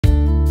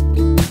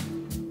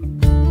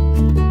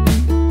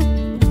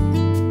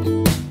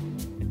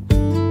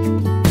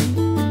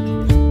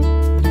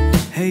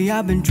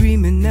I've been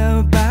dreaming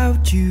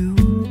about you.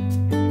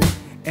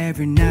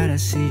 Every night I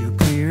see you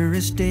clear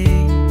as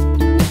day.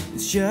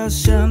 It's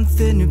just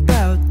something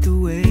about the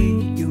way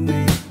you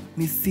make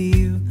me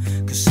feel.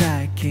 'Cause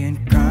I can't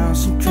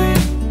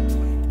concentrate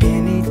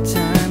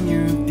anytime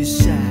you're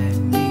beside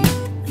me.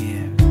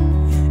 Yeah,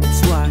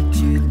 it's what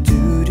you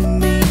do to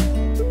me.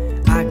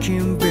 I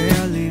can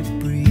barely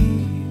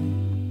breathe.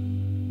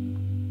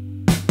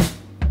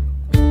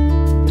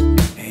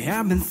 Hey,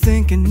 I've been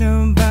thinking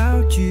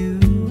about you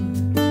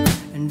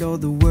and all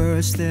the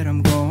words that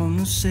I'm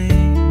gonna say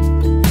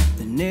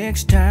the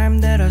next time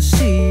that I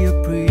see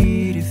your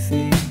pretty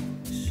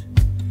face.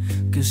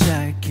 'Cause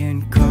I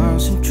can't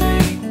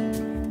concentrate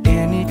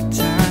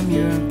anytime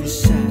you're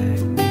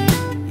beside me.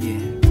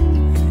 Yeah,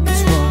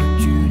 it's what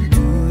you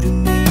do to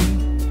me.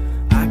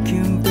 I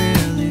can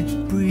barely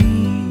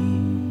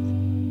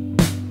breathe.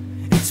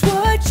 It's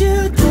what you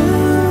do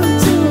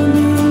to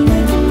me,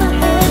 making my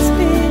head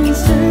spin in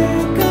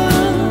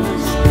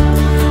circles.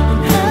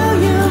 And how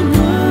you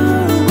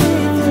move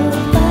with your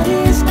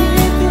body's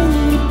giving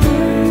me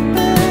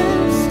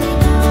purpose.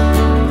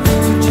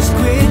 So just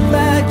quit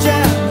my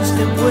job,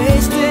 stop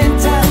wasting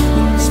time,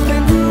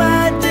 spending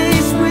my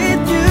days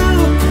with you.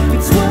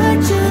 It's what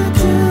you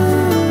do.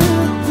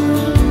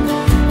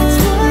 It's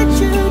what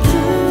you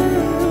do.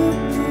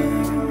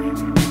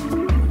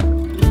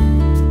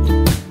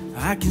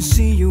 I can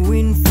see you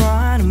in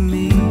front of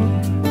me.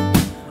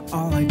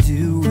 All I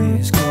do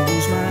is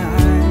close my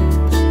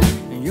eyes,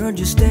 and you're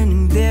just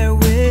standing there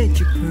with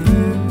your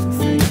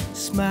perfect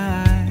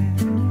smile.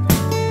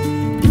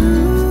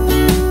 Ooh,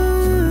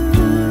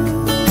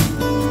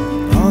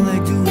 all I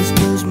do is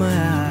close my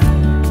eyes.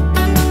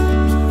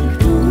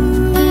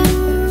 Ooh,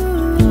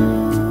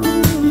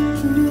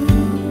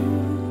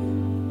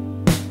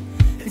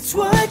 it's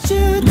what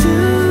you do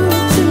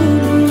to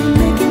me,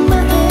 making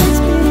my head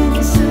spin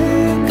in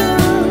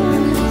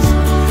circles.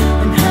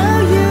 And how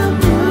you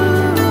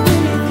move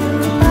with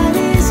your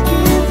body's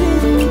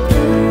giving me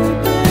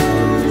purpose.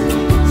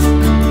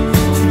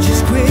 So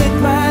just quit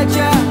my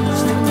job,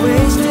 stop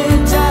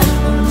wasting time,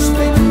 I'm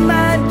spending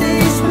my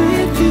days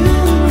with you.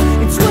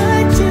 It's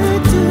what you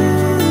do.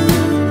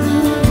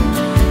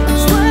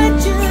 It's what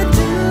you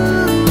do.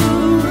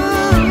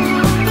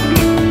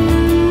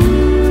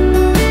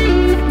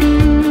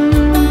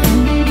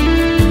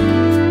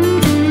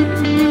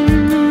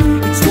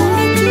 It's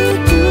what you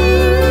do.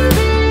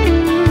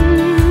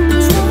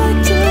 It's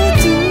what you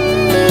do.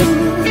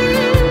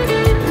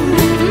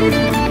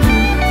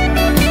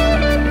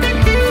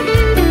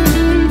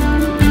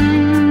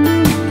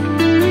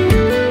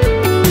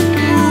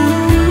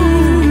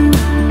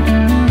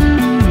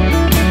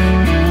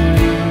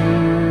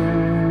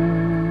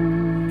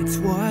 It's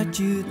what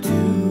you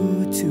do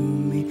to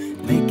me,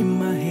 making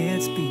my head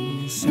spin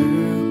in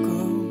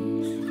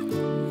circles.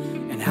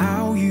 And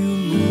how you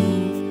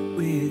move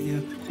with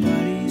your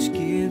body's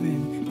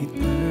giving me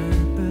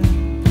purpose.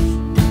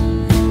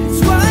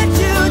 It's what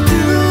you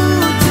do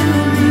to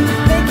me,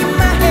 making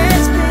my head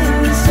spin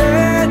in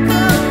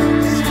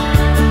circles.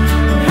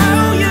 And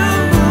how you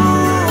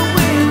move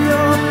with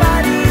your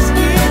body's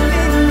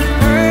giving me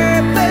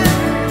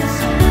purpose.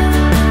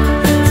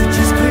 So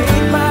just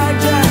quit my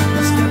job,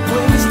 stop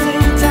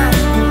wasting time,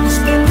 I'm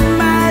spending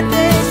my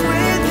days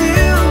with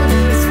you.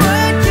 It's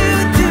what you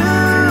do.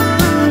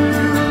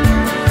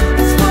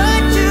 It's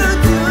what you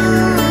do.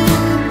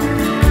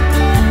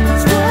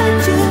 It's what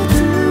you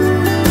do.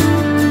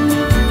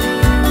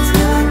 It's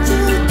what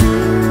you do.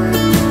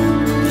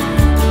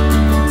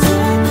 It's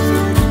what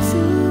you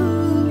do.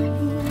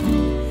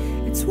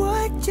 It's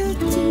what you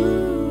do.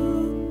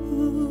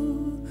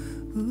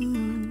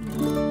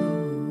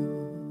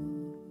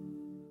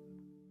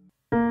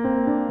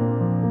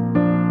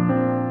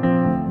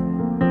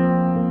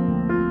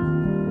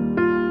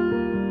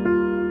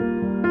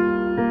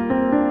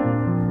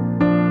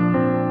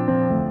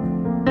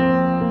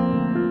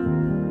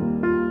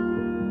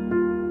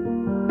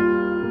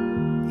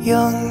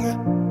 Young,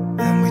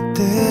 and we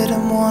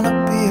didn't wanna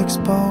be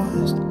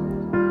exposed.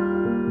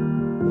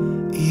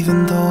 Even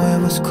though it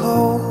was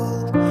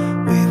cold,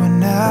 we were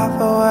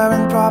never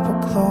wearing proper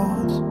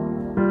clothes.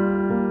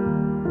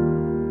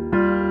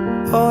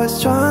 Always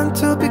trying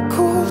to be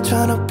cool,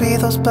 trying to be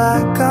those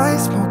bad guys,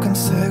 smoking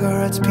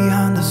cigarettes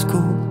behind the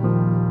school.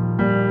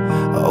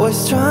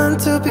 Always trying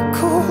to be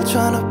cool,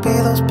 trying to be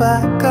those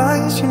bad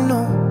guys, you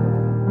know.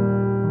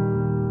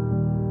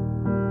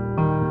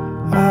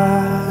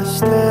 I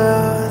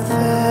still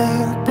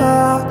think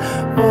about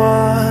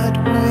what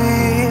we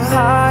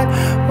had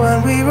when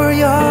we were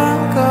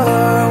younger.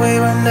 We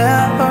were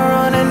never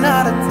running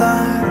out of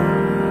time.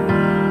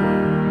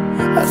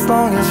 As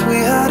long as we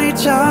had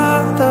each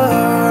other,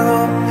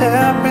 oh,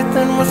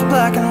 everything was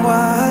black and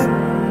white.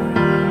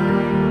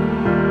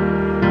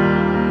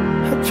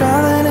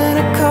 Driving in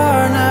a car,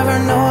 never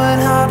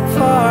knowing how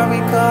far we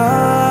go.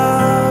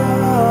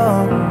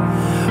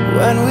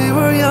 When we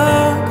were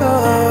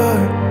younger,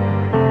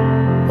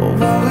 oh,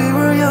 when we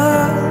were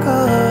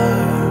younger,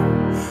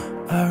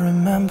 I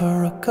remember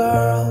a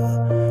girl.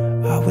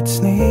 I would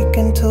sneak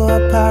into a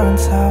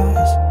parents'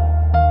 house.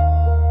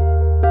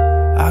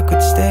 I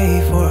could stay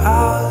for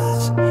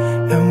hours,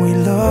 and we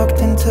looked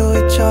into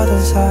each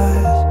other's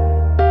eyes.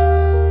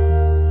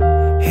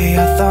 Hey,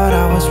 I thought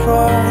I was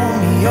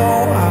Romeo,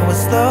 I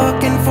was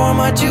looking for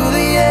my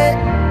Juliet.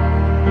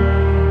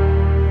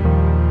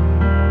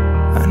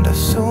 And as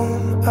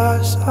soon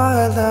as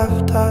I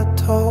left, I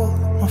told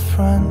my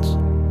friends.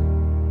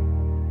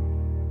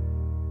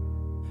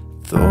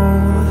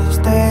 Those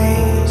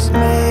days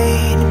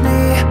made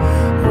me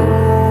who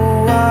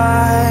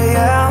I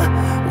am.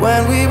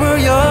 When we were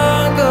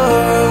younger,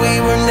 we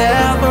were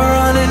never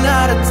running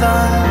out of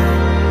time.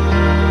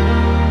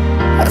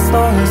 As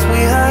long as we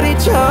had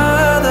each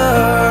other,